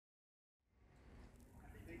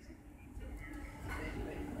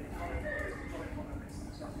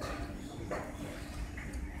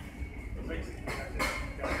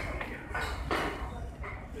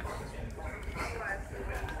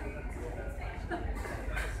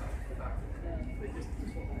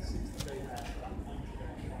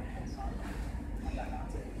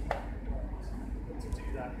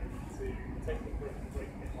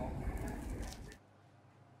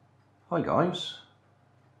Hi guys,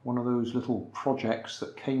 one of those little projects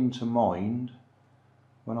that came to mind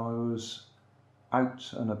when I was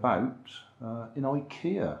out and about in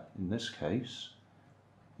IKEA in this case.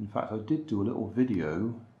 In fact, I did do a little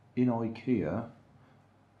video in IKEA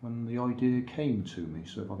when the idea came to me,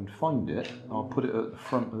 so if I can find it I'll put it at the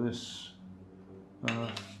front of this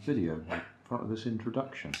video, front of this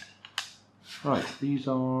introduction. Right, these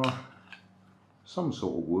are some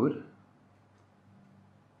sort of wood.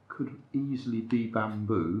 Could easily be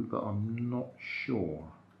bamboo, but I'm not sure.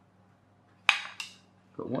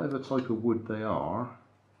 But whatever type of wood they are,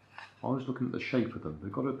 I was looking at the shape of them.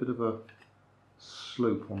 They've got a bit of a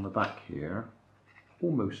slope on the back here,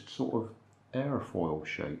 almost sort of airfoil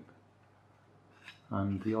shape.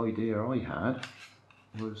 And the idea I had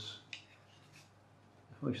was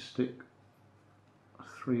if I stick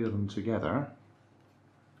 3 of them together,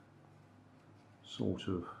 sort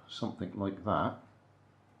of something like that,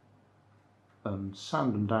 and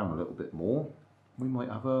sand them down a little bit more, we might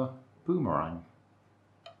have a boomerang.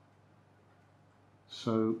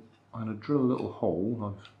 So I'm going to drill a little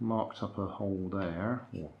hole. I've marked up a hole there,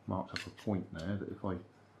 or marked up a point there, that if I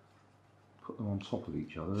put them on top of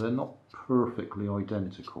each other, they're not perfectly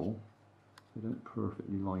identical, they don't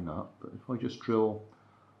perfectly line up, but if I just drill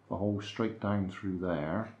a hole straight down through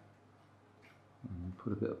there and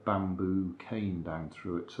put a bit of bamboo cane down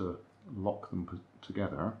through it to lock them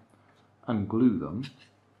together and glue them,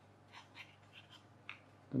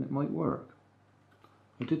 then it might work.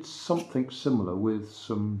 I did something similar with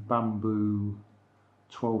some bamboo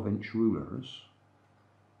 12-inch rulers,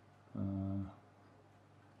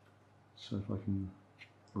 so if I can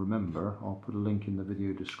remember, I'll put a link in the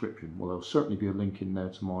video description. Well, there'll certainly be a link in there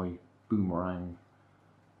to my boomerang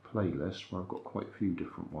playlist where I've got quite a few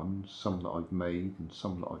different ones, some that I've made and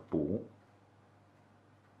some that I've bought.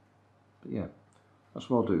 But yeah, that's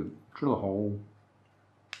what I'll do. Drill a hole,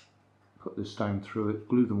 put this down through it,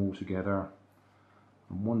 glue them all together.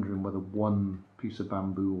 I'm wondering whether one piece of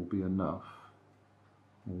bamboo will be enough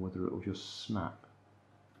or whether it will just snap.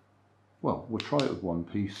 Well, we'll try it with one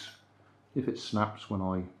piece. If it snaps when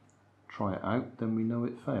I try it out, then we know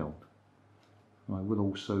it failed. And I will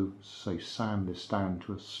also sand this down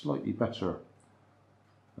to a slightly better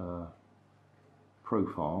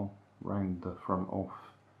profile, round the front off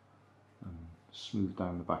and smooth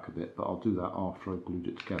down the back a bit, but I'll do that after I've glued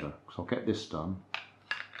it together, because I'll get this done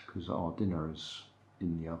because our dinner is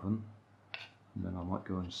in the oven, and then I might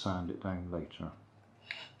go and sand it down later.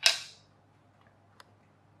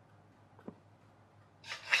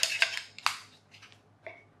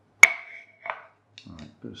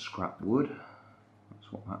 Alright, bit of scrap wood,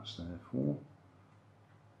 that's what that's there for.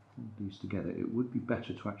 Hold these together. It would be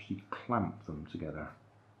better to actually clamp them together.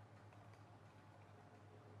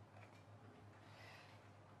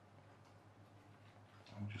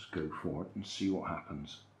 I'll just go for it and see what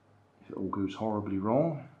happens. If it all goes horribly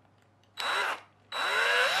wrong,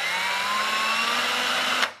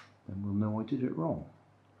 then we'll know I did it wrong.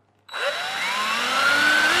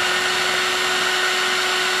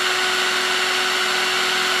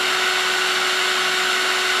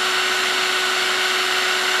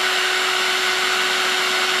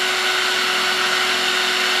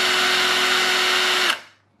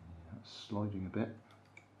 That's sliding a bit.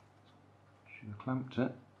 Should have clamped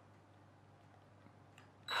it.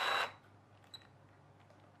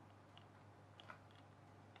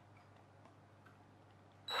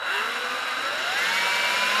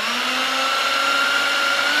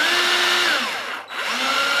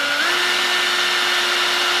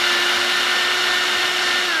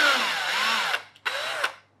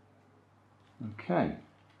 Okay,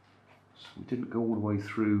 so we didn't go all the way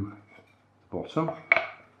through the bottom,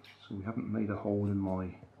 so we haven't made a hole in my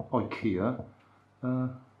IKEA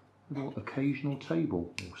little occasional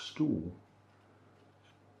table or stool.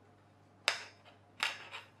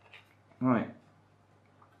 Right,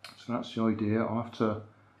 so that's the idea. I'll have to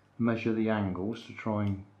measure the angles to try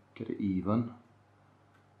and get it even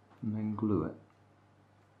and then glue it.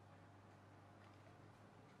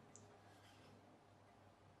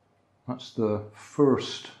 That's the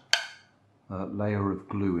first layer of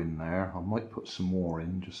glue in there. I might put some more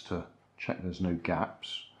in just to check there's no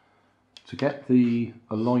gaps. To get the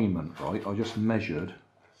alignment right, I just measured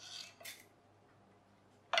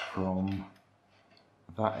from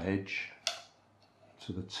that edge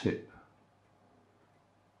to the tip.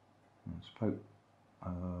 It's about,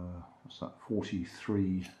 what's that,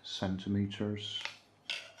 43 centimetres.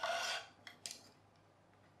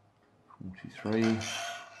 43.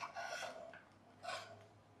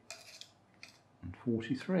 And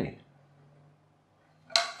 43.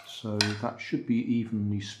 so that should be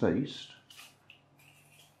evenly spaced.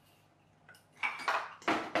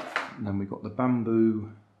 And then we've got the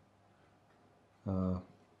bamboo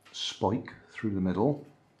spike through the middle.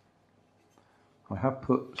 I have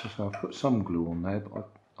put, so I've put some glue on there, but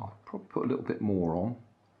I'll probably put a little bit more on.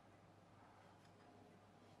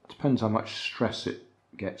 It depends how much stress it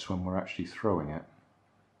gets when we're actually throwing it.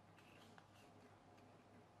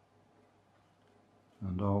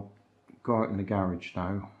 And I'll go out in the garage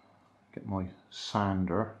now, get my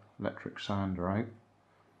sander, electric sander out,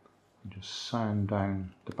 and just sand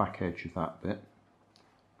down the back edge of that bit.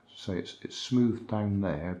 So it's smoothed down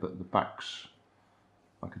there, but the backs,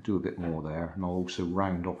 I could do a bit more there, and I'll also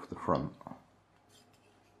round off the front all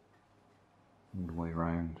the way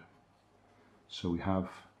around. So we have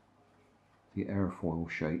the airfoil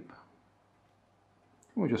shape.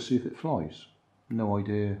 We'll just see if it flies. No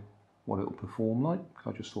idea what it'll perform like.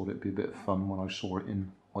 I just thought it'd be a bit of fun when I saw it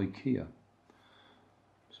in IKEA.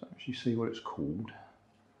 So actually see what it's called.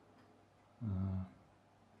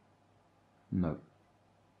 No.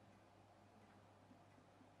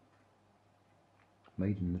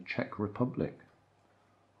 Made in the Czech Republic.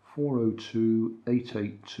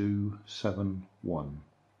 402-88271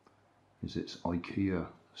 is its IKEA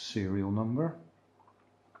serial number.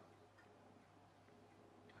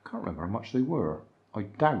 I can't remember how much they were. I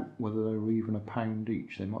doubt whether they were even £1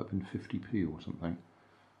 each. They might have been 50p or something.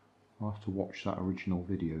 I'll have to watch that original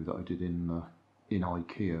video that I did in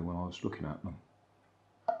IKEA when I was looking at them.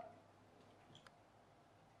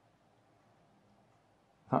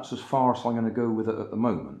 That's as far as I'm going to go with it at the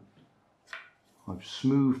moment. I've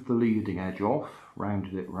smoothed the leading edge off,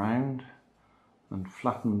 rounded it round, and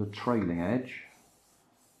flattened the trailing edge.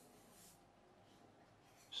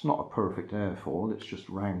 It's not a perfect airfoil, it's just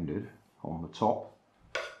rounded on the top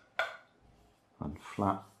and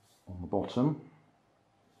flat on the bottom.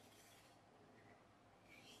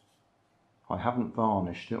 I haven't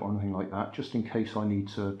varnished it or anything like that, just in case I need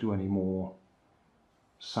to do any more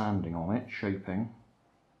sanding on it, shaping.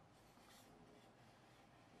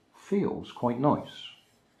 Feels quite nice,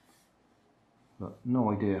 but no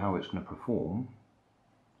idea how it's going to perform.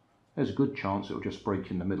 There's a good chance it'll just break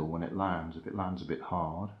in the middle when it lands, if it lands a bit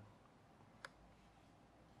hard.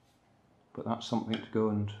 But that's something to go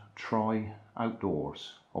and try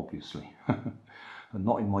outdoors, obviously. And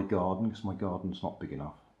not in my garden, because my garden's not big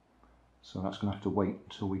enough. So that's going to have to wait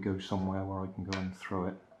until we go somewhere where I can go and throw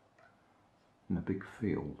it in a big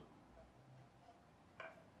field.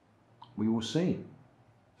 We will see.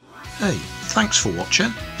 Hey, thanks for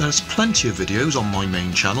watching. There's plenty of videos on my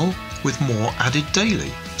main channel with more added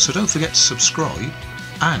daily, so don't forget to subscribe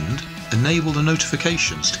and enable the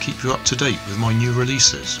notifications to keep you up to date with my new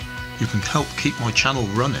releases. You can help keep my channel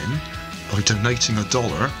running by donating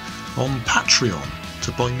 $1 on Patreon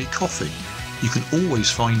to buy me coffee. You can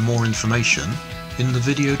always find more information in the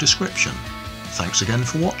video description. Thanks again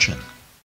for watching.